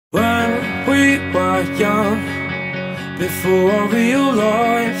When we were young, before our real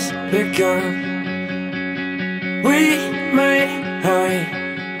lives began, we made hay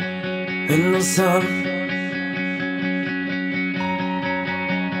in the sun.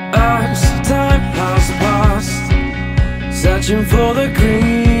 As time has passed, searching for the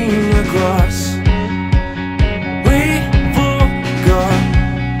greener grass, we forgot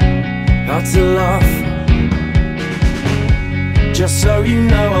how to laugh. Just so you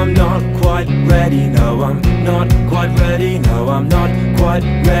know, I'm not quite ready. No, I'm not quite ready. No, I'm not quite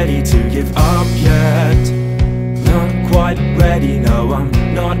ready to give up yet. Not quite ready. No, I'm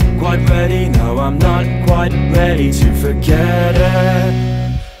not quite ready. No, I'm not quite ready to forget it.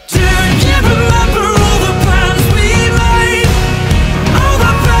 Do you remember all the plans we made? All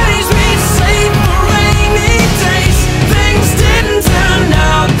the pennies we saved for rainy days? Things didn't turn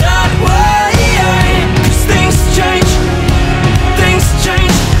out that way, 'cause things change.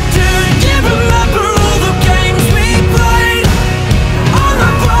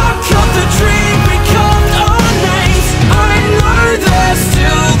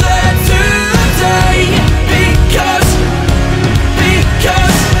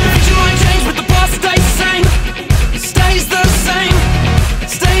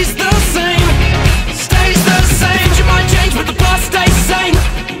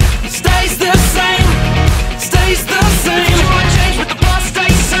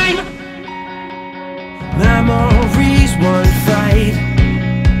 Memories won't fade,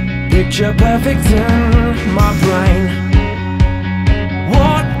 picture perfect in my brain.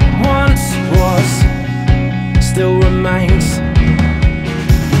 What once was still remains.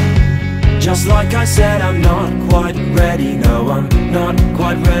 Just like I said, I'm not quite ready. No, I'm not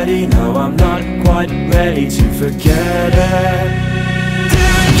quite ready. No, I'm not quite ready to forget it. Do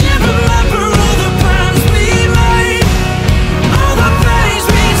you remember?